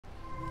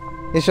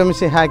ഈശോ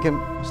മിശിഹായ്ക്കും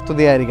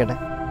സ്തുതിയായിരിക്കട്ടെ.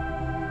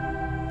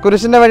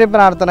 കുരിശിൻ്റെ വഴി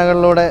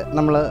പ്രാർത്ഥനകളിലൂടെ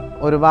നമ്മൾ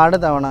ഒരുപാട്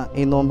തവണ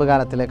ഈ നോമ്പ്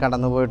കാലത്തിലേക്ക്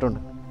കടന്നുപോയിട്ടുണ്ട്.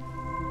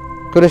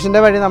 കുരിശിൻ്റെ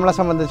വഴി നമ്മളെ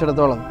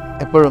സംബന്ധിച്ചിടത്തോളം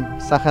എപ്പോഴും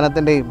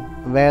സഹനത്തിൻ്റെയും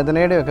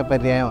വേദനയുടെയും ഒക്കെ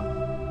പര്യായമാണ്.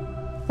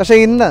 പക്ഷേ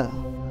ഇന്ന്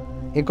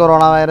ഈ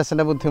കൊറോണ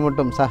വൈറസിൻ്റെ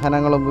ബുദ്ധിമുട്ടും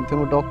സഹനങ്ങളും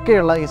ബുദ്ധിമുട്ടും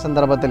ഒക്കെയുള്ള ഈ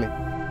സന്ദർഭത്തിൽ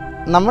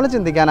നമ്മൾ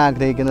ചിന്തിക്കാൻ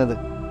ആഗ്രഹിക്കുന്നത്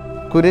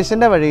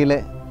കുരിശിൻ്റെ വഴിയിലെ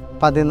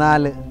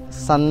 14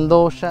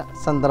 സന്തോഷ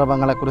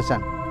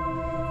സന്ദർഭങ്ങളെക്കുറിച്ചാണ്.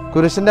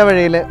 കുരിശിൻ്റെ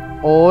വഴിയിലെ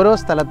ഓരോ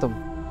സ്ഥലത്തും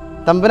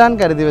തമ്പുരാൻ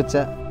കരുതി വെച്ച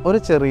ഒരു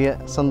ചെറിയ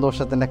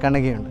സന്തോഷത്തിൻ്റെ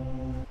കണികയുണ്ട്.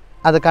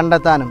 അത്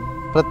കണ്ടെത്താനും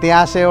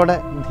പ്രത്യാശയോടെ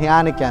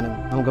ധ്യാനിക്കാനും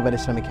നമുക്ക്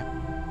പരിശ്രമിക്കാം.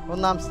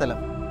 ഒന്നാം സ്ഥലം,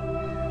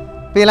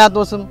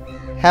 പീലാത്തോസും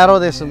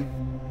ഹെറോദേസും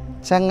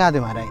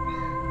ചങ്ങാതിമാരായി.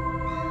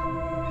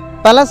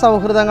 പല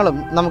സൗഹൃദങ്ങളും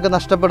നമുക്ക്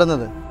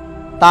നഷ്ടപ്പെടുന്നത്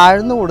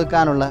താഴ്ന്നു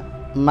കൊടുക്കാനുള്ള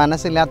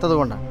മനസ്സില്ലാത്തത്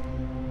കൊണ്ടാണ്.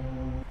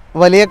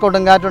 വലിയ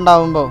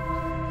കൊടുങ്കാറ്റുണ്ടാവുമ്പോൾ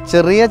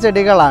ചെറിയ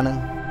ചെടികളാണ്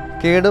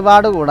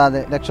കേടുപാട്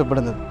കൂടാതെ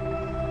രക്ഷപ്പെടുന്നത്.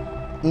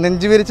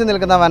 നെഞ്ചുവിരിച്ച്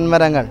നിൽക്കുന്ന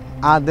വൻമരങ്ങൾ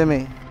ആദ്യമേ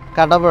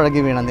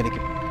കടപുഴകി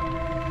വീണന്നിരിക്കും.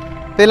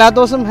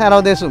 പീലാത്തോസും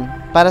ഹെറോദേസും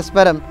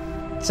പരസ്പരം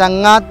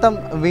ചങ്ങാത്തം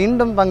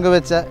വീണ്ടും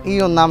പങ്കുവെച്ച ഈ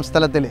ഒന്നാം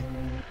സ്ഥലത്തിൽ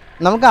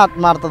നമുക്ക്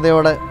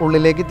ആത്മാർത്ഥതയോടെ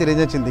ഉള്ളിലേക്ക്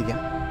തിരിഞ്ഞ് ചിന്തിക്കാം.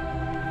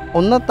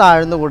 ഒന്ന്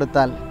താഴ്ന്നു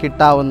കൊടുത്താൽ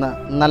കിട്ടാവുന്ന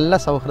നല്ല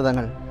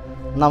സൗഹൃദങ്ങൾ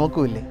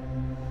നമുക്കുമില്ലേ?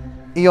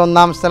 ഈ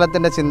ഒന്നാം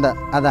സ്ഥലത്തിൻ്റെ ചിന്ത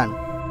അതാണ്.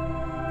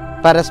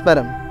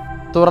 പരസ്പരം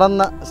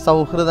തുറന്ന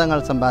സൗഹൃദങ്ങൾ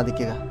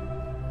സമ്പാദിക്കുക,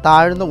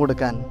 താഴ്ന്നു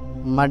കൊടുക്കാൻ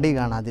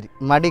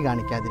മടി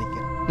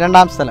കാണിക്കാതിരിക്കുക.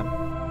 രണ്ടാം സ്ഥലം,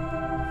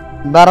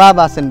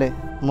 ബറാബാസിൻ്റെ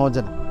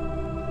മോചനം.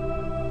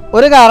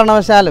 ഒരു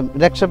കാരണവശാലും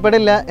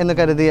രക്ഷപ്പെടില്ല എന്ന്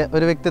കരുതിയ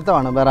ഒരു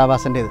വ്യക്തിത്വമാണ്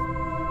ബറാബാസിൻ്റേത്.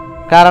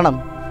 കാരണം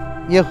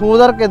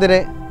യഹൂദർക്കെതിരെ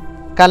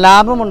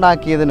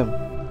കലാപമുണ്ടാക്കിയതിനും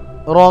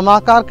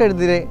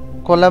റോമാക്കാർക്കെതിരെ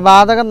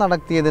കൊലപാതകം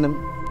നടത്തിയതിനും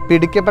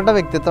പിടിക്കപ്പെട്ട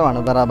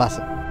വ്യക്തിത്വമാണ്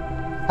ബറാബാസ്.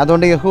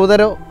 അതുകൊണ്ട്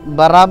യഹൂദരോ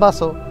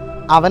ബറാബാസോ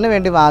അവന്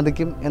വേണ്ടി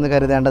വാദിക്കും എന്ന്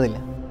കരുതേണ്ടതില്ല.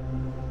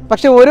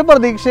 പക്ഷെ ഒരു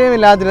പ്രതീക്ഷയും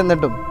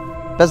ഇല്ലാതിരുന്നിട്ടും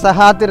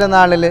പെസഹാ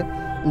തിരുനാളിൽ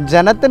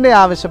ജനത്തിൻ്റെ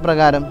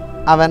ആവശ്യപ്രകാരം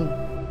അവൻ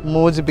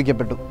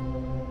മോചിപ്പിക്കപ്പെട്ടു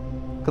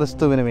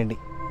ക്രിസ്തുവിന് വേണ്ടി.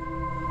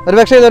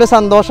 ഒരുപക്ഷെ ഇതൊരു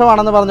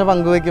സന്തോഷമാണെന്ന് പറഞ്ഞ്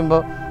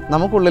പങ്കുവയ്ക്കുമ്പോൾ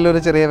നമുക്കുള്ളിലൊരു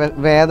ചെറിയ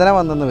വേദന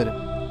വന്നെന്ന് വരും.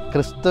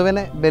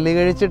 ക്രിസ്തുവിനെ ബലി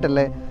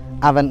കഴിച്ചിട്ടല്ലേ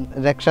അവൻ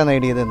രക്ഷ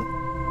നേടിയതെന്ന്.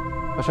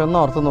 പക്ഷെ ഒന്ന്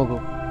ഓർത്തു നോക്കൂ,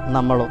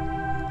 നമ്മളോ,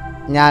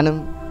 ഞാനും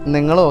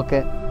നിങ്ങളും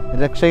ഒക്കെ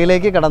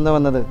രക്ഷയിലേക്ക് കടന്നു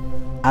വന്നത്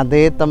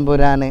അതേ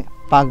തമ്പുരാനെ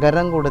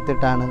പകരം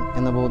കൊടുത്തിട്ടാണ്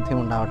എന്ന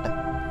ബോധ്യമുണ്ടാവട്ടെ.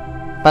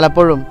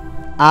 പലപ്പോഴും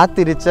ആ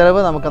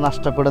തിരിച്ചറിവ് നമുക്ക്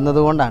നഷ്ടപ്പെടുന്നത്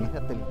കൊണ്ടാണ്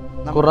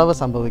കുറവ്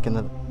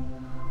സംഭവിക്കുന്നത്.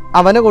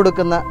 അവന്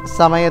കൊടുക്കുന്ന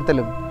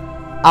സമയത്തിലും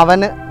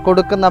അവന്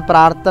കൊടുക്കുന്ന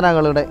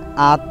പ്രാർത്ഥനകളുടെ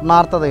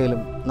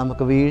ആത്മാർത്ഥതയിലും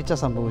നമുക്ക് വീഴ്ച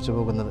സംഭവിച്ചു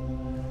പോകുന്നത്.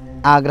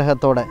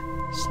 ആഗ്രഹത്തോടെ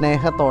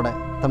സ്നേഹത്തോടെ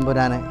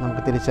തമ്പുരാനെ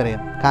നമുക്ക്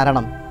തിരിച്ചറിയാം.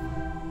 കാരണം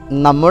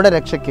നമ്മുടെ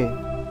രക്ഷയ്ക്ക്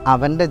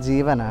അവൻ്റെ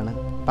ജീവനാണ്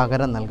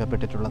പകരം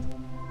നൽകപ്പെട്ടിട്ടുള്ളത്.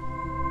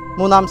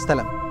 മൂന്നാം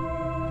സ്ഥലം,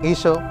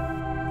 ഈശോ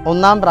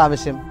ഒന്നാം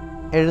പ്രാവശ്യം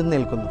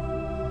എഴുന്നേൽക്കുന്നു.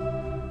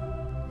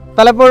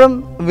 പലപ്പോഴും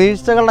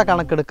വീഴ്ചകളുടെ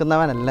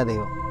കണക്കെടുക്കുന്നവനല്ല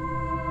ദൈവം.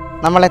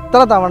 നമ്മൾ എത്ര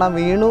തവണ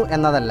വീണു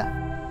എന്നതല്ല,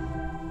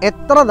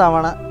 എത്ര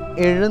തവണ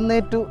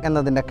എഴുന്നേറ്റു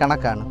എന്നതിൻ്റെ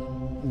കണക്കാണ്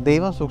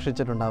ദൈവം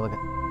സൂക്ഷിച്ചിട്ടുണ്ടാവുക.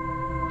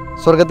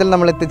 സ്വർഗത്തിൽ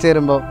നമ്മൾ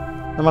എത്തിച്ചേരുമ്പോൾ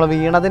നമ്മൾ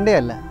വീണതിൻ്റെ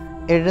അല്ല,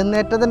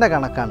 എഴുന്നേറ്റതിൻ്റെ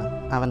കണക്കാണ്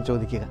അവൻ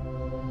ചോദിക്കുക.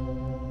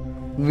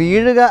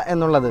 വീഴുക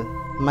എന്നുള്ളത്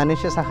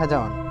മനുഷ്യ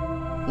സഹജമാണ്.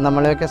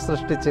 നമ്മളെയൊക്കെ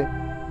സൃഷ്ടിച്ച്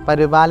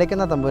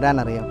പരിപാലിക്കുന്ന തമ്പുരാൻ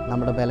അറിയാം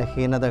നമ്മുടെ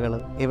ബലഹീനതകൾ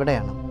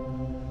എവിടെയാണ്.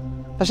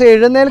 പക്ഷെ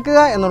എഴുന്നേൽക്കുക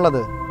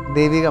എന്നുള്ളത്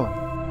ദൈവികമാണ്.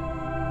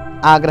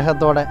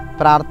 ആഗ്രഹത്തോടെ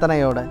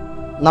പ്രാർത്ഥനയോടെ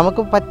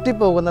നമുക്ക്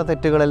പറ്റിപ്പോകുന്ന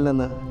തെറ്റുകളിൽ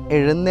നിന്ന്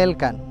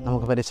എഴുന്നേൽക്കാൻ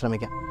നമുക്ക്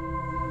പരിശ്രമിക്കാം.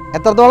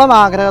 എത്രത്തോളം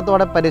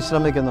ആഗ്രഹത്തോടെ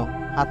പരിശ്രമിക്കുന്നു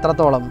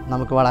അത്രത്തോളം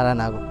നമുക്ക്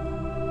വളരാനാകും.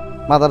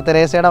 മദർ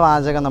തെരേസയുടെ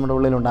വാചകം നമ്മുടെ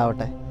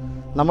ഉള്ളിലുണ്ടാവട്ടെ.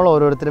 നമ്മൾ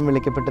ഓരോരുത്തരും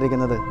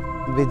വിളിക്കപ്പെട്ടിരിക്കുന്നത്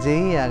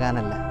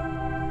വിജയിയാകാനല്ല,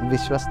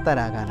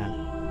 വിശ്വസ്തരാകാനാണ്.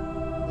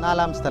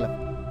 നാലാം സ്ഥലം,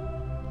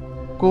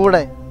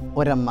 കൂടെ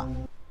ഒരമ്മ.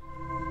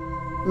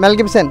 മെൽ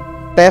Gibson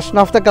passion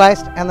of the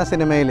Christ എന്ന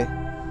സിനിമയിൽ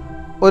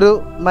ഒരു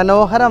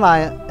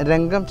മനോഹരമായ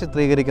രംഗം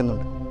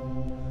ചിത്രീകരിക്കുന്നുണ്ട്.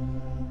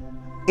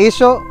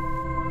 ഈശോ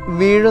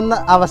വീഴുന്ന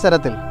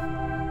അവസരത്തിൽ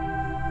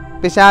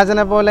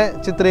പിശാചിനെ പോലെ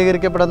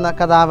ചിത്രീകരിക്കപ്പെടുന്ന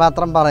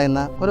കഥാപാത്രം പറയുന്ന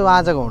ഒരു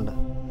വാചകമുണ്ട്,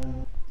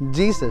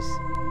 ജീസസ്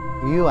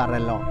യു ആർ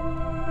അലോൺ.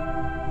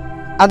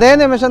 അതേ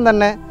നിമിഷം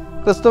തന്നെ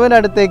ക്രിസ്തുവിൻ്റെ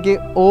അടുത്തേക്ക്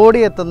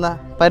ഓടിയെത്തുന്ന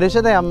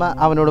പരിശുദ്ധ അമ്മ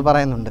അവനോട്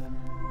പറയുന്നുണ്ട്,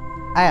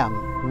 ഐ ആം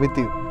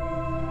വിത്ത് യു,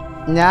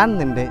 ഞാൻ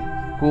നിൻ്റെ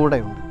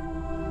കൂടെയുണ്ട്.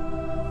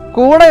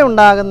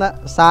 കൂടെയുണ്ടാകുന്ന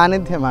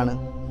സാന്നിധ്യമാണ്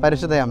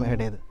പരിശുദ്ധ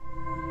അമ്മയുടേത്.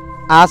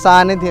 ആ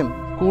സാന്നിധ്യം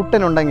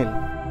കൂട്ടിനുണ്ടെങ്കിൽ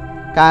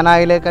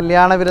കാനായിലെ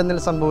കല്യാണ വിരുന്നിൽ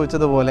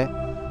സംഭവിച്ചതുപോലെ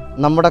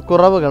നമ്മുടെ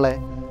കുറവുകളെ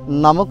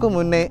നമുക്ക്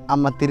മുന്നേ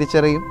അമ്മ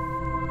തിരിച്ചറിയും.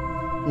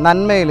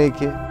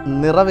 നന്മയിലേക്ക്,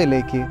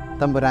 നിറവിലേക്ക്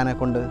തമ്പുരാനെ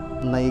കൊണ്ട്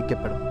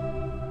നയിക്കപ്പെടും.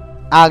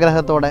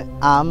 ആഗ്രഹത്തോടെ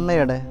ആ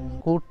അമ്മയുടെ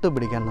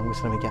കൂട്ടുപിടിക്കാൻ നമുക്ക്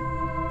ശ്രമിക്കാം.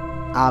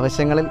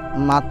 ആവശ്യങ്ങളിൽ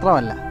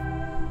മാത്രമല്ല,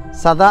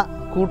 സദാ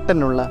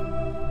കൂട്ടിനുള്ള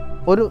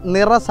ഒരു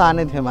നിറ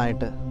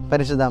സാന്നിധ്യമായിട്ട്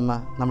പരിശുദ്ധ അമ്മ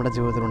നമ്മുടെ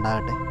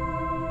ജീവിതത്തിലുണ്ടാകട്ടെ.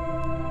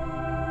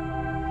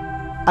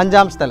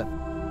 അഞ്ചാം സ്ഥലം,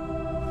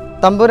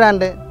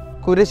 തമ്പുരാൻ്റെ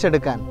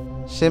കുരിശെടുക്കാൻ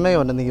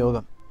ശിമയോൻ്റെ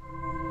നിയോഗം.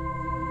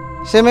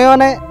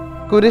 ശിമയോനെ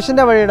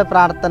കുരിശിൻ്റെ വഴിയുടെ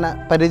പ്രാർത്ഥന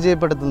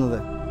പരിചയപ്പെടുത്തുന്നത്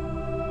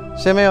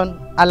ശിമയോൻ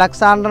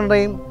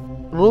അലക്സാണ്ടറിൻ്റെയും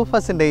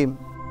റൂഫസിൻ്റെയും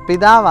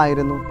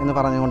പിതാവായിരുന്നു എന്ന്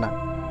പറഞ്ഞുകൊണ്ടാണ്.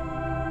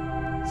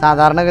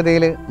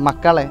 സാധാരണഗതിയിൽ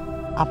മക്കളെ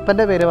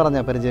അപ്പൻ്റെ പേര്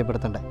പറഞ്ഞാൽ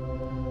പരിചയപ്പെടുത്തണ്ടേ,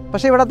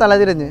 പക്ഷെ ഇവിടെ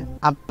തലതിരിഞ്ഞ്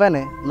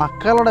അപ്പനെ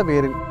മക്കളുടെ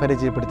പേരിൽ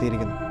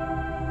പരിചയപ്പെടുത്തിയിരിക്കുന്നു.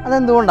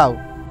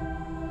 അതെന്തുകൊണ്ടാവും?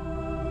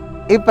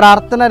 ഈ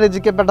പ്രാർത്ഥന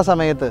രചിക്കപ്പെട്ട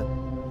സമയത്ത്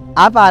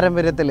ആ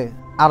പാരമ്പര്യത്തിൽ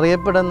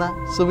അറിയപ്പെടുന്ന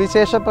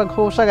സുവിശേഷ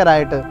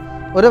പ്രഘോഷകരായിട്ട്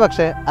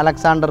ഒരുപക്ഷെ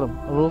അലക്സാണ്ടറും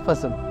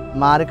റൂഫസും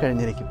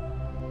മാറിക്കഴിഞ്ഞിരിക്കും.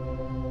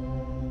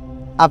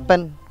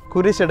 അപ്പൻ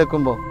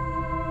കുരിശെടുക്കുമ്പോൾ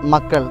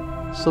മക്കൾ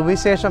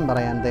സുവിശേഷം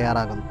പറയാൻ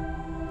തയ്യാറാകുന്നു.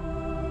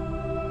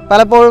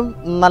 പലപ്പോഴും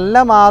നല്ല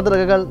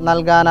മാതൃകകൾ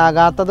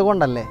നൽകാനാകാത്തത്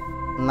കൊണ്ടല്ലേ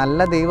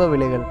നല്ല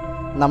ദൈവവിളികൾ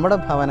നമ്മുടെ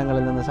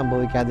ഭവനങ്ങളിൽ നിന്ന്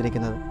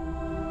സംഭവിക്കാതിരിക്കുന്നത്.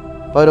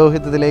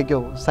 പൗരോഹിത്യത്തിലേക്കോ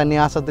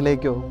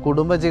സന്യാസത്തിലേക്കോ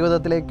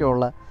കുടുംബജീവിതത്തിലേക്കോ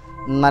ഉള്ള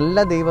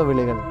നല്ല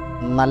ദൈവവിളികൾ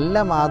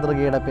നല്ല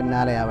മാതൃകയുടെ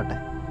പിന്നാലെയാവട്ടെ.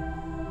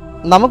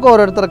 നമുക്ക്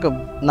ഓരോരുത്തർക്കും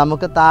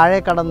നമുക്ക് താഴെ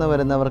കടന്നു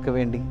വരുന്നവർക്ക്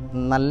വേണ്ടി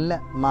നല്ല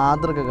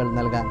മാതൃകകൾ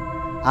നൽകാൻ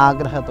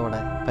ആഗ്രഹത്തോടെ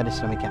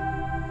പരിശ്രമിക്കാം.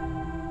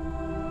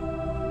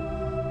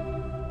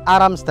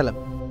 6-ാം സ്ഥലം,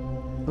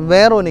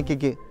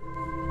 വേറോനിക്കയ്ക്ക്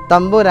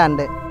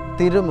തമ്പുരാൻ്റെ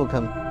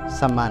തിരുമുഖം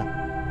സമ്മാനം.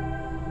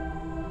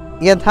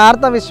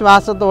 യഥാർത്ഥ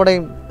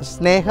വിശ്വാസത്തോടെയും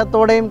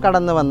സ്നേഹത്തോടെയും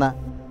കടന്നു വന്ന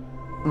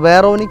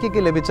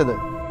വേറോനിക്കയ്ക്ക് ലഭിച്ചത്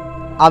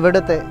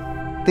അവിടുത്തെ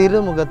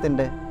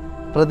തിരുമുഖത്തിൻ്റെ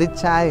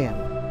പ്രതിച്ഛായയാണ്.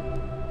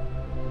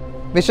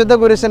 വിശുദ്ധ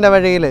കുരിശിൻ്റെ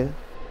വഴിയിൽ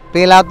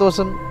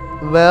പീലാത്തോസും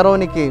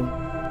വേറോനിക്കയും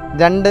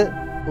 2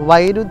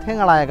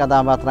 വൈരുദ്ധ്യങ്ങളായ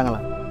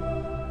കഥാപാത്രങ്ങളാണ്.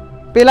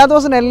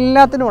 പീലാത്തോസിന്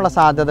എല്ലാത്തിനുമുള്ള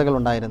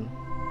സാധ്യതകളുണ്ടായിരുന്നു.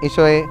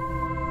 ഈശോയെ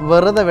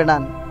വെറുതെ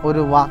വിടാൻ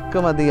ഒരു വാക്ക്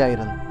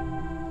മതിയായിരുന്നു.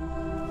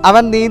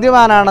 അവൻ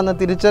നീതിമാനാണെന്ന്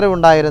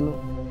തിരിച്ചറിവുണ്ടായിരുന്നു.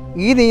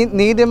 ഈ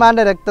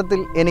നീതിമാൻ്റെ രക്തത്തിൽ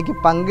എനിക്ക്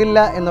പങ്കില്ല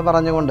എന്ന്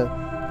പറഞ്ഞുകൊണ്ട്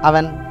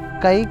അവൻ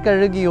കൈ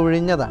കഴുകി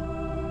ഒഴിഞ്ഞതാണ്.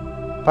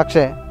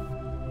 പക്ഷേ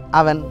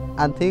അവൻ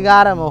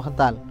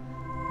അധികാരമോഹത്താൽ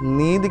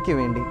നീതിക്ക്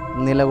വേണ്ടി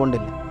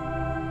നിലകൊണ്ടില്ല.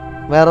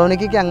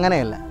 വെറോനിക്കയ്ക്ക്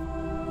അങ്ങനെയല്ല,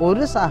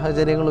 ഒരു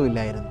സാഹചര്യങ്ങളും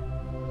ഇല്ലായിരുന്നു.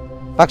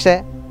 പക്ഷേ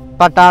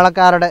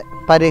പട്ടാളക്കാരുടെ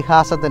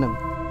പരിഹാസത്തിനും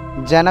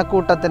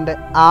ജനക്കൂട്ടത്തിൻ്റെ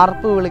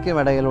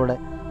ആർപ്പുവിളിക്കുമിടയിലൂടെ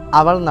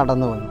അവൾ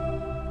നടന്നു വന്നു.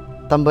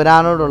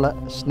 തമ്പുരാനോടുള്ള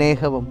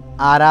സ്നേഹവും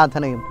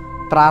ആരാധനയും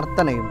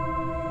പ്രാർത്ഥനയും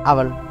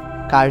അവൾ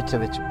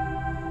കാഴ്ചവെച്ചു.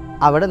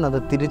 അവിടുന്ന് അത്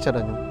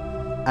തിരിച്ചറിഞ്ഞു,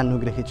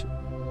 അനുഗ്രഹിച്ചു.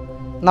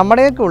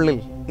 നമ്മുടെയൊക്കെ ഉള്ളിൽ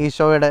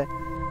ഈശോയുടെ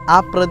ആ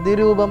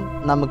പ്രതിരൂപം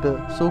നമുക്ക്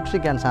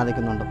സൂക്ഷിക്കാൻ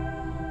സാധിക്കുന്നുണ്ടോ?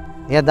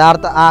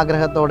 യഥാർത്ഥ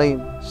ആഗ്രഹത്തോടെയും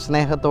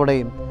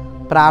സ്നേഹത്തോടെയും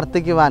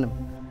പ്രാർത്ഥിക്കുവാനും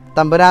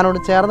തമ്പുരാനോട്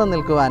ചേർന്ന്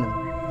നിൽക്കുവാനും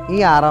ഈ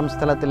 6-ാം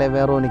സ്ഥലത്തിലെ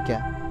വേറോനിക്ക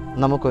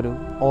നമുക്കൊരു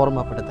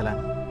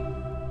ഓർമ്മപ്പെടുത്തലാണ്.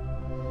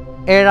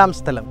 7-ാം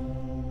സ്ഥലം,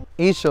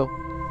 ഈശോ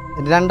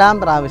 2-ാം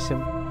പ്രാവശ്യം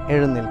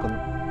എഴുന്നേൽക്കുന്നു.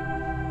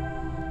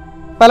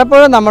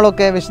 പലപ്പോഴും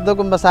നമ്മളൊക്കെ വിശുദ്ധ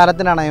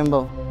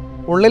കുമ്പസാരത്തിനണയുമ്പോൾ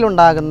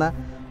ഉള്ളിലുണ്ടാകുന്ന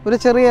ഒരു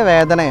ചെറിയ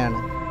വേദനയാണ്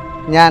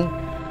ഞാൻ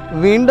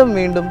വീണ്ടും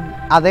വീണ്ടും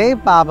അതേ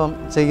പാപം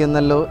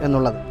ചെയ്യുന്നല്ലോ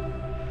എന്നുള്ളത്.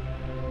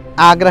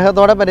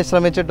 ആഗ്രഹത്തോടെ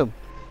പരിശ്രമിച്ചിട്ടും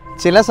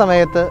ചില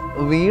സമയത്ത്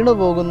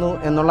വീണുപോകുന്നു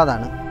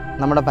എന്നുള്ളതാണ്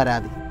നമ്മുടെ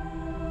പരാതി.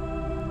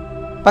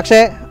 പക്ഷേ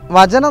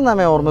വചനം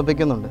നമ്മെ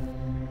ഓർമ്മിപ്പിക്കുന്നുണ്ട്,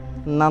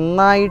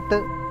 നന്നായിട്ട്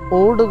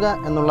ഓടുക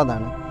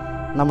എന്നുള്ളതാണ്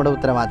നമ്മുടെ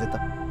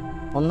ഉത്തരവാദിത്തം,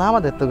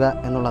 ഒന്നാമതെത്തുക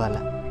എന്നുള്ളതല്ല.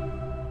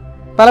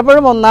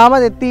 പലപ്പോഴും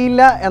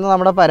ഒന്നാമതെത്തിയില്ല എന്ന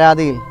നമ്മുടെ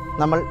പരാതിയിൽ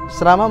നമ്മൾ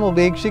ശ്രമം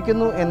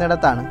ഉപേക്ഷിക്കുന്നു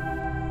എന്നിടത്താണ്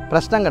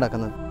പ്രശ്നം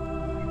കിടക്കുന്നത്.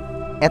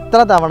 എത്ര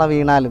തവണ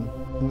വീണാലും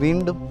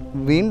വീണ്ടും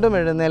വീണ്ടും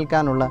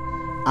എഴുന്നേൽക്കാനുള്ള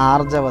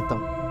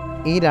ആർജവത്വം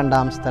ഈ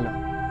 2-ാം സ്ഥലം,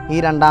 ഈ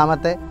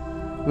 2ാമത്തെ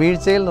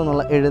വീഴ്ചയിൽ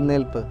നിന്നുള്ള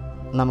എഴുന്നേൽപ്പ്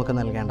നമുക്ക്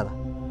നൽകേണ്ടതാണ്.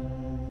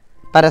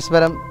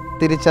 പരസ്പരം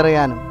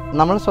തിരിച്ചറിയാനും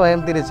നമ്മൾ സ്വയം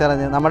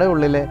തിരിച്ചറിഞ്ഞ് നമ്മുടെ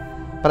ഉള്ളിലെ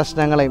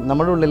പ്രശ്നങ്ങളെയും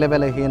നമ്മുടെ ഉള്ളിലെ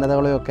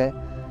ബലഹീനതകളെയും ഒക്കെ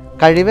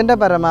കഴിവിൻ്റെ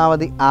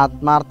പരമാവധി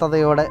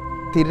ആത്മാർത്ഥതയോടെ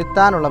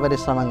തിരുത്താനുള്ള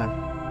പരിശ്രമങ്ങൾ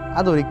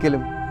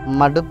അതൊരിക്കലും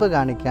മടുപ്പ്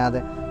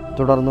കാണിക്കാതെ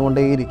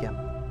തുടർന്നുകൊണ്ടേയിരിക്കാം.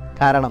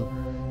 കാരണം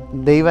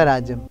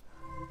ദൈവരാജ്യം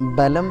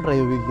ബലം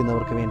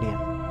പ്രയോഗിക്കുന്നവർക്ക്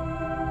വേണ്ടിയാണ്.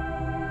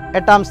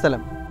 8-ാം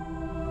സ്ഥലം,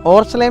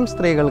 ഓർശലേം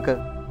സ്ത്രീകൾക്ക്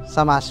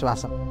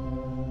സമാശ്വാസം.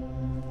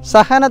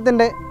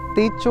 സഹനത്തിൻ്റെ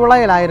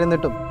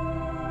തീച്ചുളയിലായിരുന്നിട്ടും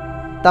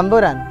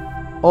തമ്പുരാൻ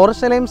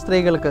ഓർശലേം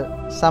സ്ത്രീകൾക്ക്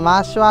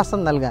സമാശ്വാസം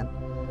നൽകാൻ,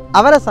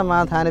 അവരെ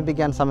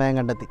സമാധാനിപ്പിക്കാൻ സമയം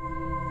കണ്ടെത്തി.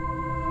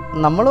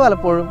 നമ്മൾ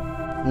പലപ്പോഴും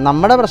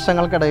നമ്മുടെ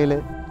പ്രശ്നങ്ങൾക്കിടയിൽ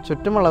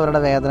ചുറ്റുമുള്ളവരുടെ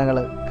വേദനകൾ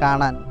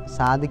കാണാൻ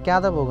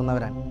സാധിക്കാതെ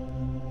പോകുന്നവരാണ്.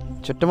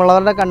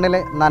 ചുറ്റുമുള്ളവരുടെ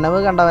കണ്ണിലെ നനവ്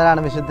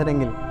കണ്ടവരാണ്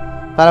വിശുദ്ധരെങ്കിൽ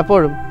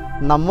പലപ്പോഴും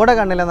നമ്മുടെ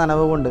കണ്ണിലെ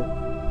നനവ് കൊണ്ട്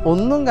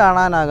ഒന്നും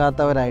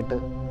കാണാനാകാത്തവരായിട്ട്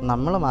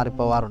നമ്മൾ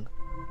മാറിപ്പോവാറുണ്ട്.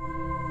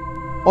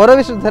 ഓരോ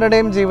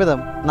വിശുദ്ധരുടെയും ജീവിതം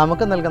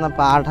നമുക്ക് നൽകുന്ന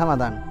പാഠം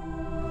അതാണ്.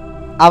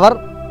 അവർ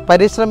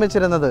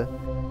പരിശ്രമിച്ചിരുന്നത്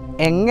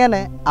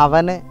എങ്ങനെ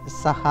അവനെ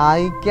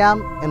സഹായിക്കാം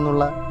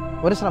എന്നുള്ള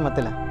ഒരു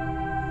ശ്രമത്തിലാണ്.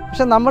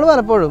 പക്ഷെ നമ്മൾ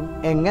പലപ്പോഴും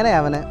എങ്ങനെ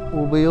അവനെ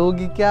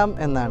ഉപയോഗിക്കാം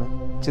എന്നാണ്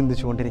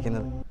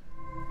ചിന്തിച്ചുകൊണ്ടിരിക്കുന്നത്.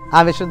 ആ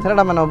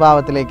വിശുദ്ധരുടെ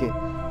മനോഭാവത്തിലേക്ക്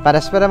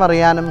പരസ്പരം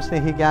അറിയാനും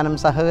സ്നേഹിക്കാനും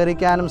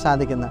സഹകരിക്കാനും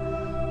സാധിക്കുന്ന,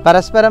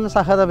 പരസ്പരം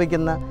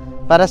സഹതപിക്കുന്ന,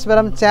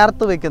 പരസ്പരം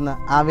ചേർത്ത് വയ്ക്കുന്ന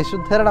ആ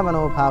വിശുദ്ധരുടെ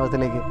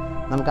മനോഭാവത്തിലേക്ക്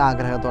നമുക്ക്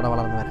ആഗ്രഹത്തോടെ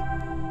വളർന്നു വരാം.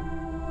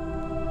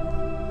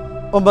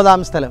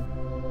 9-ാം സ്ഥലം,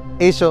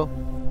 ഈശോ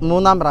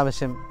 3-ാം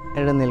പ്രാവശ്യം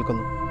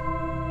എഴുന്നേൽക്കുന്നു.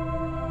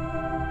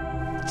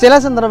 ചില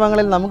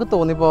സന്ദർഭങ്ങളിൽ നമുക്ക്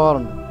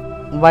തോന്നിപ്പോകാറുണ്ട്,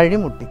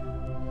 വഴിമുട്ടി,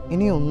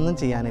 ഇനി ഒന്നും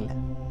ചെയ്യാനില്ല.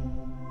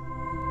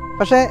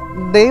 പക്ഷേ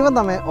ദൈവം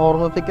നമ്മെ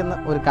ഓർമ്മിപ്പിക്കുന്ന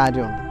ഒരു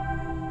കാര്യമുണ്ട്.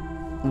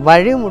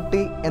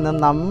 വഴിമുട്ടി എന്ന്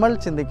നമ്മൾ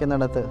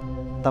ചിന്തിക്കുന്നിടത്ത്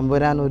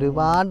തമ്പുരാൻ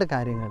ഒരുപാട്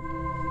കാര്യങ്ങൾ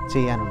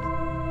ചെയ്യാനുണ്ട്.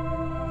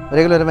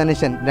 ഒരിക്കലും ഒരു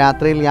മനുഷ്യൻ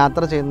രാത്രിയിൽ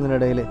യാത്ര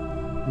ചെയ്യുന്നതിനിടയിൽ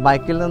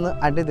ബൈക്കിൽ നിന്ന്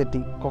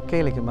അടിതെറ്റി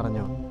കൊക്കയിലേക്ക്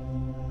മറിഞ്ഞു.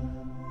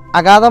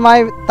 അഗാധമായ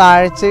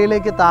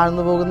താഴ്ചയിലേക്ക്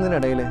താഴ്ന്നു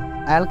പോകുന്നതിനിടയിൽ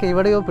അയാൾക്ക്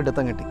എവിടെയോ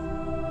പിടുത്തം കിട്ടി.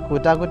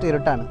 കൂറ്റാക്കുറ്റി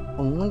ഇരുട്ടാണ്,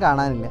 ഒന്നും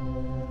കാണാനില്ല.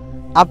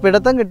 ആ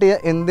പിടുത്തം കിട്ടിയ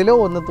എന്തിലോ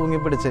ഒന്ന്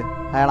തൂങ്ങിപ്പിടിച്ച്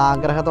അയാൾ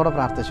ആഗ്രഹത്തോടെ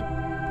പ്രാർത്ഥിച്ചു.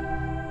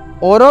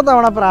 ഓരോ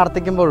തവണ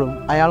പ്രാർത്ഥിക്കുമ്പോഴും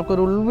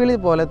അയാൾക്കൊരു ഉൾവിളി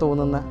പോലെ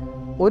തോന്നുന്ന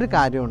ഒരു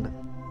കാര്യമുണ്ട്,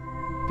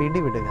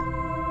 പിടിവിടുക.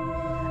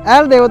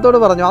 അയാൾ ദൈവത്തോട്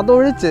പറഞ്ഞു,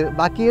 അതൊഴിച്ച്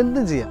ബാക്കി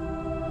എന്തും ചെയ്യാം.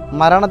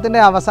 മരണത്തിൻ്റെ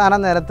അവസാന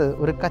നേരത്ത്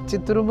ഒരു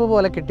കച്ചിത്തുരുമ്പ്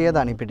പോലെ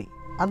കിട്ടിയതാണ് ഈ പിടി,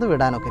 അത്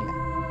വിടാനൊക്കില്ല.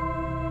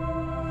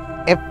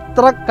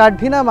 എത്ര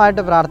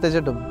കഠിനമായിട്ട്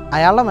പ്രാർത്ഥിച്ചിട്ടും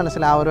അയാളുടെ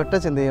മനസ്സിൽ ആ ഒരൊറ്റ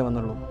ചിന്തയേ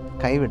വന്നുള്ളൂ,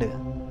 കൈവിടുക.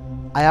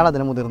 അയാൾ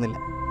അതിന് മുതിർന്നില്ല.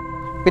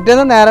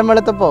 പിറ്റേന്ന് നേരം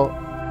വെളുത്തപ്പോൾ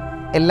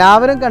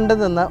എല്ലാവരും കണ്ടു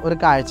നിന്ന ഒരു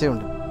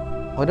കാഴ്ചയുണ്ട്.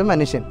 ഒരു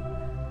മനുഷ്യൻ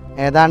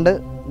ഏതാണ്ട്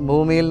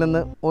ഭൂമിയിൽ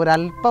നിന്ന്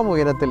ഒരല്പം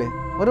ഉയരത്തിൽ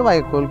ഒരു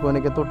വൈക്കോൽ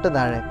കൂനയ്ക്ക് തൊട്ട്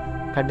താഴെ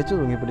കടിച്ചു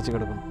തൂങ്ങിപ്പിടിച്ച്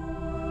കിടക്കുന്നു.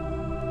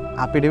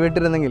 ആ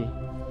പിടിവിട്ടിരുന്നെങ്കിൽ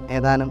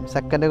ഏതാനും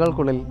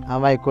സെക്കൻഡുകൾക്കുള്ളിൽ ആ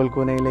വൈക്കോൽ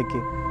കൂനയിലേക്ക്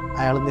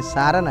അയാൾ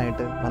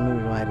നിസ്സാരനായിട്ട് വന്നു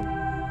വീഴുമായിരുന്നു.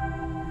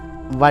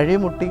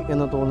 വഴിമുട്ടി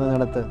എന്ന്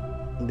തോന്നുന്നിടത്ത്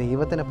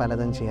ദൈവത്തിന്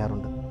പലതും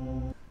ചെയ്യാറുണ്ട്.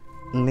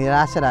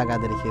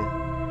 നിരാശരാകാതിരിക്കുക,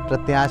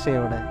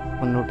 പ്രത്യാശയോടെ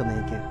മുന്നോട്ട്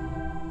നയിക്കുക.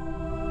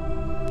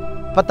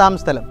 10ാം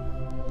സ്ഥലം,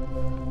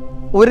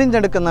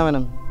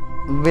 ഉരിഞ്ഞെടുക്കുന്നവനും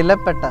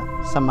വിലപ്പെട്ട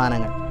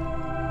സമ്മാനങ്ങൾ.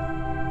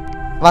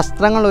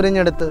 വസ്ത്രങ്ങൾ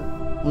ഉരിഞ്ഞെടുത്ത്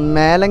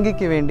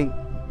മേലങ്കിക്ക് വേണ്ടി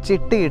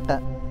ചിട്ടിയിട്ട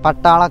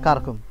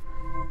പട്ടാളക്കാർക്കും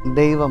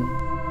ദൈവം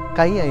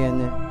കൈ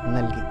അയഞ്ഞ്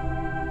നൽകി.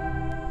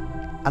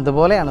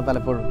 അതുപോലെയാണ്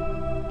പലപ്പോഴും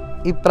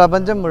ഈ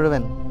പ്രപഞ്ചം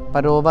മുഴുവൻ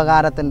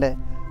പരോപകാരത്തിൻ്റെ,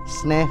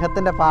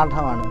 സ്നേഹത്തിൻ്റെ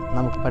പാഠമാണ്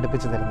നമുക്ക്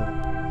പഠിപ്പിച്ചു തരുന്നത്.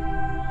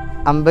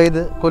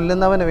 അമ്പെയ്ത്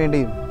കൊല്ലുന്നവന്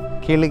വേണ്ടിയും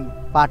കിളി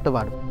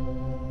പാട്ടുപാടും,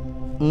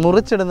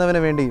 മുറിച്ചിടുന്നവന്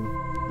വേണ്ടിയും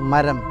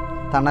മരം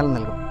തണൽ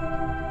നൽകും,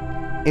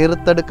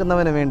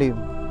 ഇറുത്തെടുക്കുന്നവന് വേണ്ടിയും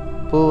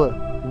പൂവ്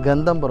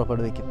ഗന്ധം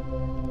പുറപ്പെടുവിക്കും.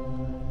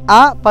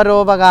 ആ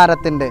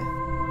പരോപകാരത്തിൻ്റെ,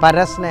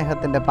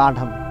 പരസ്നേഹത്തിൻ്റെ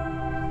പാഠം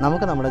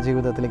നമുക്ക് നമ്മുടെ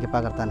ജീവിതത്തിലേക്ക്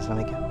പകർത്താൻ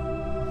ശ്രമിക്കാം.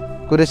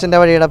 കുരിശിൻ്റെ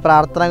വഴിയുടെ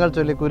പ്രാർത്ഥനകൾ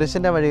ചൊല്ലി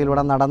കുരിശിൻ്റെ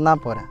വഴിയിലൂടെ നടന്നാൽ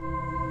പോരാ,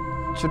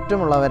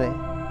 ചുറ്റുമുള്ളവരെ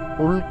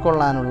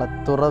ഉൾക്കൊള്ളാനുള്ള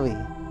തുറവി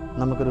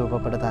നമുക്ക്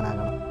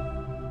രൂപപ്പെടുത്താനാകണം.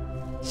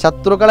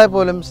 ശത്രുക്കളെ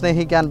പോലും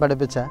സ്നേഹിക്കാൻ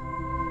പഠിപ്പിച്ച,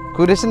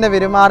 കുരിശിൻ്റെ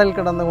വിരുമാറിൽ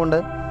കിടന്നുകൊണ്ട്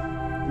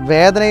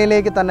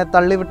വേദനയിലേക്ക് തന്നെ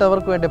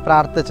തള്ളിവിട്ടവർക്ക് വേണ്ടി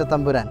പ്രാർത്ഥിച്ച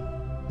തമ്പുരാൻ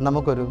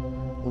നമുക്കൊരു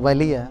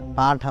വലിയ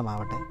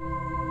പാഠമാവട്ടെ.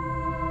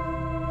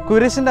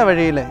 കുരിശിൻ്റെ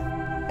വഴിയിലെ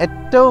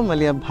ഏറ്റവും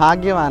വലിയ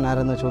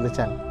ഭാഗ്യവാനാരെന്ന്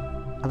ചോദിച്ചാൽ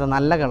അത്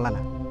നല്ല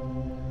കള്ളനാണ്.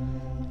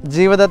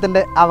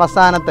 ജീവിതത്തിൻ്റെ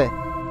അവസാനത്തെ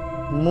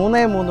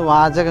 3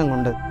 വാചകം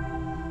കൊണ്ട്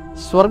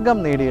സ്വർഗം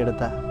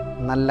നേടിയെടുത്ത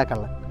നല്ല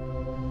കള്ളൻ.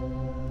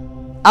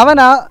 അവൻ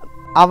ആ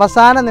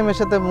അവസാന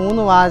നിമിഷത്തെ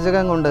 3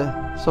 വാചകം കൊണ്ട്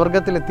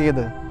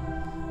സ്വർഗത്തിലെത്തിയത്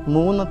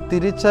 3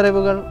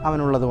 തിരിച്ചറിവുകൾ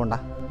അവനുള്ളത്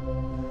കൊണ്ടാണ്.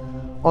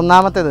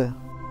 ഒന്നാമത്തേത്,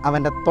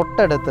 അവൻ്റെ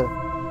തൊട്ടടുത്ത്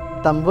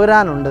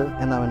തമ്പുരാനുണ്ട്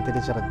എന്നവൻ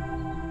തിരിച്ചറിഞ്ഞു.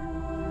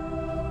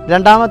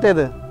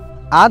 രണ്ടാമത്തേത്,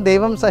 ആ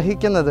ദൈവം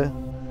സഹിക്കുന്നത്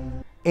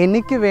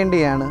എനിക്ക്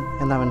വേണ്ടിയാണ്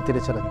എന്നവൻ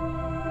തിരിച്ചറിഞ്ഞു.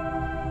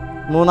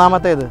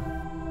 മൂന്നാമത്തേത്,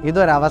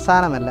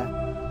 ഇതൊരവസാനമല്ല,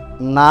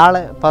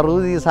 നാളെ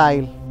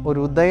പറുദീസായിൽ ഒരു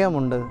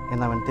ഉദയമുണ്ട്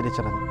എന്നവൻ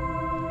തിരിച്ചറിഞ്ഞു.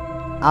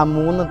 ആ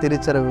 3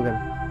 തിരിച്ചറിവുകൾ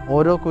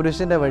ഓരോ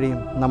കുരിശിൻ്റെ വഴിയും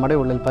നമ്മുടെ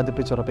ഉള്ളിൽ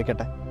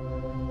പതിപ്പിച്ചുറപ്പിക്കട്ടെ.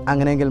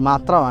 അങ്ങനെയെങ്കിൽ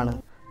മാത്രമാണ്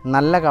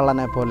നല്ല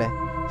കള്ളനെ പോലെ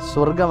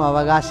സ്വർഗം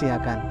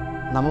അവകാശിയാക്കാൻ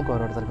നമുക്ക്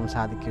ഓരോരുത്തർക്കും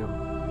സാധിക്കുകയുള്ളൂ.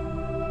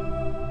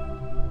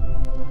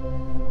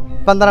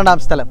 12ാം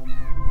സ്ഥലം,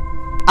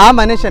 ആ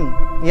മനുഷ്യൻ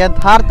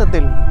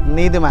യഥാർത്ഥത്തിൽ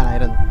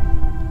നീതിമാനായിരുന്നു.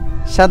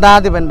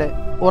 ശതാധിപൻ്റെ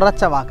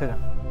ഉറച്ച വാക്കുകൾ.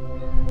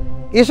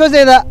 ഈശോ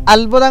ചെയ്ത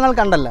അത്ഭുതങ്ങൾ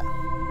കണ്ടല്ല,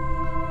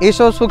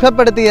 ഈശോ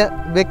സുഖപ്പെടുത്തിയ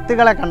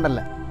വ്യക്തികളെ കണ്ടല്ല,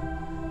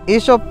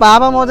 ഈശോ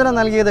പാപമോചനം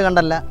നൽകിയത്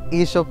കണ്ടല്ല,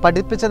 ഈശോ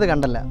പഠിപ്പിച്ചത്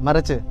കണ്ടല്ല,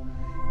 മറിച്ച്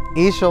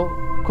ഈശോ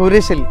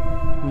കുരിശിൽ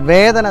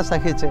വേദന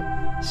സഹിച്ച്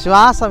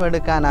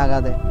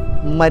ശ്വാസമെടുക്കാനാകാതെ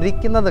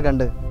മരിക്കുന്നത്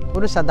കണ്ട്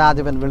ഒരു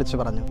ശതാധിപൻ വിളിച്ചു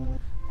പറഞ്ഞു,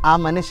 ആ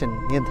മനുഷ്യൻ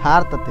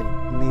യഥാർത്ഥത്തിൽ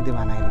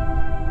നീതിമാനായിരുന്നു.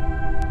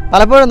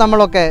 പലപ്പോഴും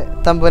നമ്മളൊക്കെ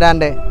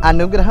തമ്പുരാൻ്റെ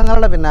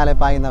അനുഗ്രഹങ്ങളുടെ പിന്നാലെ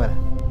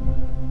പായുന്നവരാണ്.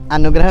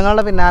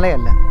 അനുഗ്രഹങ്ങളുടെ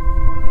പിന്നാലെയല്ല,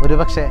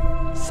 ഒരുപക്ഷെ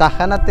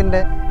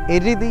സഹനത്തിൻ്റെ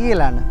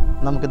എരിതിയിലാണ്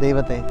നമുക്ക്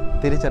ദൈവത്തെ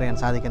തിരിച്ചറിയാൻ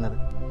സാധിക്കുന്നത്.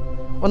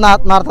 ഒന്ന്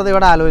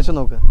ആത്മാർത്ഥതയോടെ ആലോചിച്ച്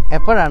നോക്ക്,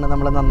 എപ്പോഴാണ്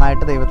നമ്മൾ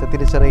നന്നായിട്ട് ദൈവത്തെ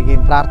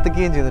തിരിച്ചറിയുകയും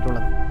പ്രാർത്ഥിക്കുകയും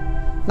ചെയ്തിട്ടുള്ളത്?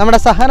 നമ്മുടെ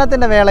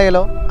സഹനത്തിൻ്റെ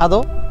വേളയിലോ അതോ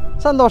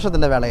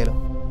സന്തോഷത്തിൻ്റെ വേളയിലോ?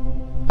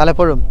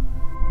 പലപ്പോഴും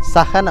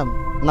സഹനം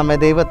നമ്മെ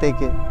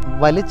ദൈവത്തേക്ക്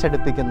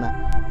വലിച്ചെടുപ്പിക്കുന്ന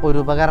ഒരു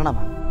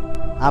ഉപകരണമാണ്.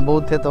 ആ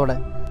ബോധ്യത്തോടെ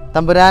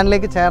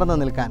തമ്പുരാനിലേക്ക് ചേർന്ന്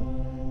നിൽക്കാൻ,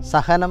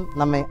 സഹനം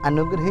നമ്മെ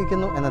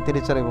അനുഗ്രഹിക്കുന്നു എന്ന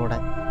തിരിച്ചറിവോടെ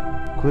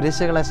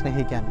കുരിശുകളെ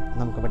സ്നേഹിക്കാൻ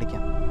നമുക്ക്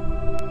പഠിക്കാം.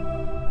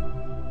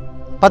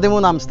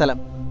 13ാം സ്ഥലം,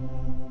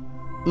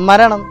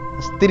 മരണം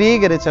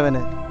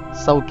സ്ഥിരീകരിച്ചവന്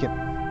സൗഖ്യം.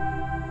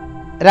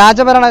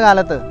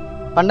 രാജഭരണകാലത്ത്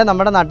പണ്ട്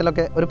നമ്മുടെ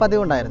നാട്ടിലൊക്കെ ഒരു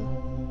പതിവുണ്ടായിരുന്നു.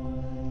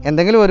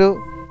 എന്തെങ്കിലും ഒരു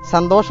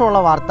സന്തോഷമുള്ള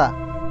വാർത്ത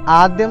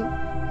ആദ്യം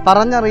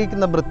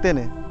പറഞ്ഞറിയിക്കുന്ന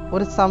ഭൃത്യന്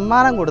ഒരു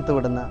സമ്മാനം കൊടുത്തു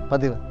വിടുന്ന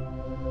പതിവ്.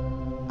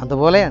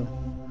 അതുപോലെയാണ്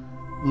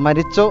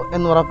മരിച്ചോ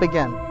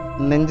എന്നുറപ്പിക്കാൻ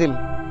നെഞ്ചിൽ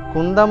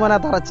കുന്തമുന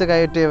തറച്ച്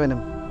കയറ്റിയവനും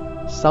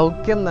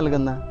സൗഖ്യം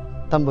നൽകുന്ന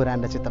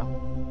തമ്പുരാൻ്റെ ചിത്രം.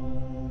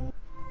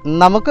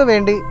 നമുക്ക്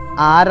വേണ്ടി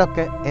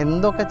ആരൊക്കെ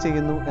എന്തൊക്കെ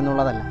ചെയ്യുന്നു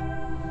എന്നുള്ളതല്ല,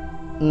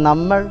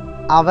 നമ്മൾ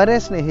അവരെ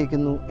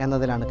സ്നേഹിക്കുന്നു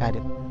എന്നതിലാണ്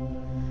കാര്യം.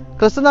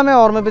 ക്രിസ്തു നമ്മെ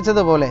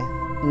ഓർമ്മിപ്പിച്ചതുപോലെ,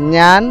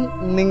 ഞാൻ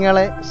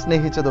നിങ്ങളെ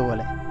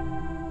സ്നേഹിച്ചതുപോലെ,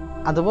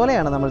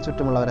 അതുപോലെയാണ് നമ്മൾ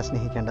ചുറ്റുമുള്ളവരെ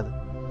സ്നേഹിക്കേണ്ടത്.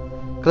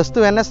 ക്രിസ്തു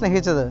എന്നെ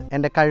സ്നേഹിച്ചത്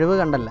എൻ്റെ കഴിവ്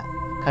കണ്ടല്ല,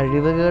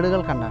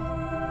 കഴിവുകേടുകൾ കണ്ടാണ്.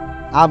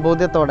 ആ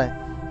ബോധ്യത്തോടെ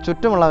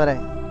ചുറ്റുമുള്ളവരെ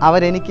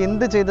അവരെനിക്ക്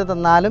എന്ത് ചെയ്തു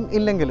തന്നാലും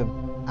ഇല്ലെങ്കിലും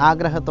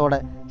ആഗ്രഹത്തോടെ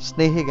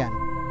സ്നേഹിക്കാൻ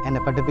എന്നെ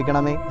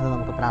പഠിപ്പിക്കണമേ എന്ന്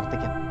നമുക്ക്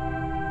പ്രാർത്ഥിക്കാം.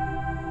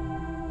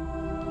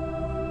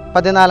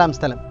 14-ാം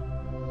സ്ഥലം,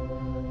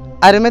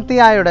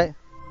 അരിമത്തിയായുടെ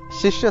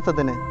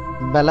ശിഷ്യത്വത്തിന്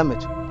ബലം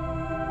വെച്ചു.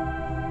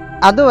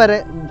 അതുവരെ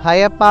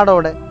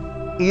ഭയപ്പാടോടെ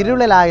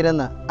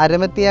ഇരുളിലായിരുന്ന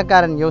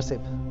അരിമത്തിയക്കാരൻ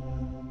യോസേഫ്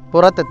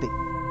പുറത്തെത്തി.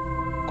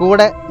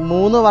 കൂടെ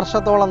 3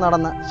 വർഷത്തോളം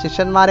നടന്ന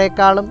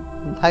ശിഷ്യന്മാരെക്കാളും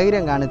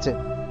ധൈര്യം കാണിച്ച്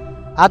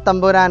ആ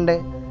തമ്പുരാൻ്റെ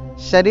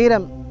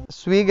ശരീരം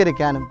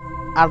സ്വീകരിക്കാനും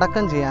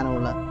അടക്കം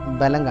ചെയ്യാനുമുള്ള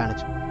ബലം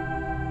കാണിച്ചു.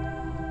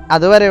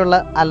 അതുവരെയുള്ള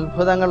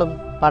അത്ഭുതങ്ങളും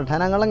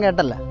പഠനങ്ങളും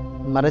കേട്ടല്ല,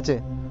 മറിച്ച്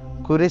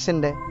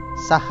കുരിശിൻ്റെ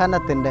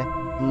സഹനത്തിൻ്റെ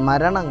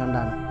മരണം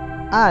കണ്ടാണ്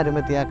ആ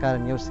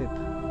അരിമത്തിയക്കാരൻ യോസേഫ്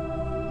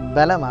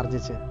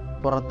ബലമാർജിച്ച്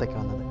പുറത്തേക്ക്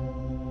വന്നത്.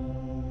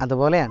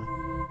 അതുപോലെയാണ്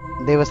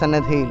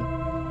ദൈവസന്നിധിയിൽ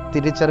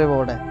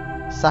തിരിച്ചറിവോടെ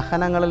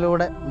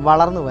സഹനങ്ങളിലൂടെ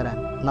വളർന്നു വരാൻ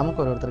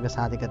നമുക്കോരോരുത്തർക്ക്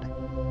സാധിക്കട്ടെ.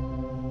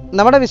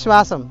 നമ്മുടെ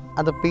വിശ്വാസം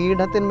അത്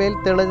പീഠത്തിന്മേൽ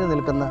തെളിഞ്ഞു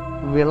നിൽക്കുന്ന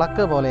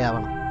വിളക്ക്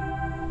പോലെയാവണം.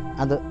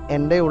 അത്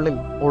എൻ്റെ ഉള്ളിൽ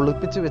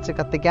ഒളിപ്പിച്ചു വെച്ച്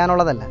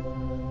കത്തിക്കാനുള്ളതല്ല,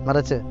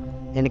 മറിച്ച്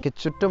എനിക്ക്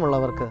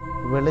ചുറ്റുമുള്ളവർക്ക്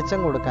വെളിച്ചം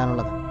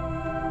കൊടുക്കാനുള്ളത്.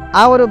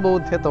 ആ ഒരു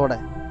ബോധ്യത്തോടെ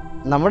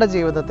നമ്മുടെ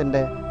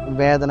ജീവിതത്തിൻ്റെ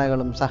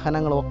വേദനകളും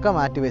സഹനങ്ങളും ഒക്കെ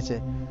മാറ്റിവെച്ച്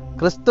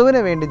ക്രിസ്തുവിന്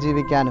വേണ്ടി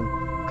ജീവിക്കാനും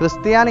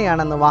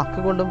ക്രിസ്ത്യാനിയാണെന്ന്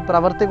വാക്കുകൊണ്ടും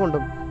പ്രവൃത്തി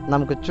കൊണ്ടും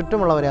നമുക്ക്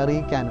ചുറ്റുമുള്ളവരെ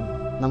അറിയിക്കാനും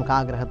നമുക്ക്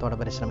ആഗ്രഹത്തോടെ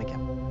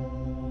പരിശ്രമിക്കാം.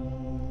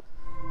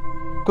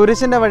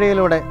 കുരിശിൻ്റെ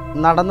വഴിയിലൂടെ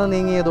നടന്നു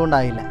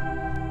നീങ്ങിയതുകൊണ്ടായില്ല,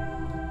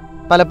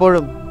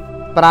 പലപ്പോഴും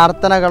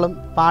പ്രാർത്ഥനകളും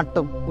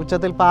പാട്ടും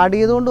ഉച്ചത്തിൽ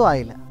പാടിയതുകൊണ്ടും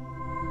ആയില്ല.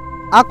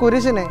 ആ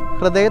കുരിശിനെ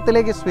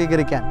ഹൃദയത്തിലേക്ക്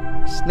സ്വീകരിക്കാൻ,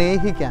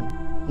 സ്നേഹിക്കാൻ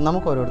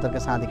നമുക്ക്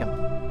ഓരോരുത്തർക്ക് സാധിക്കണം.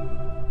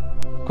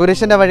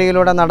 കുരിശിൻ്റെ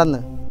വഴിയിലൂടെ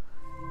നടന്ന്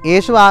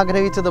യേശു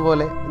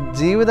ആഗ്രഹിച്ചതുപോലെ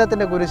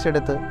ജീവിതത്തിൻ്റെ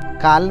കുരിശെടുത്ത്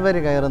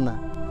കാൽവരി കയറുന്ന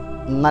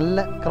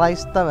നല്ല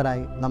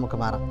ക്രൈസ്തവരായി നമുക്ക്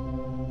മാറാം.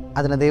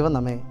 അതിന് ദൈവം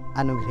നമ്മെ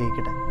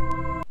അനുഗ്രഹിക്കട്ടെ.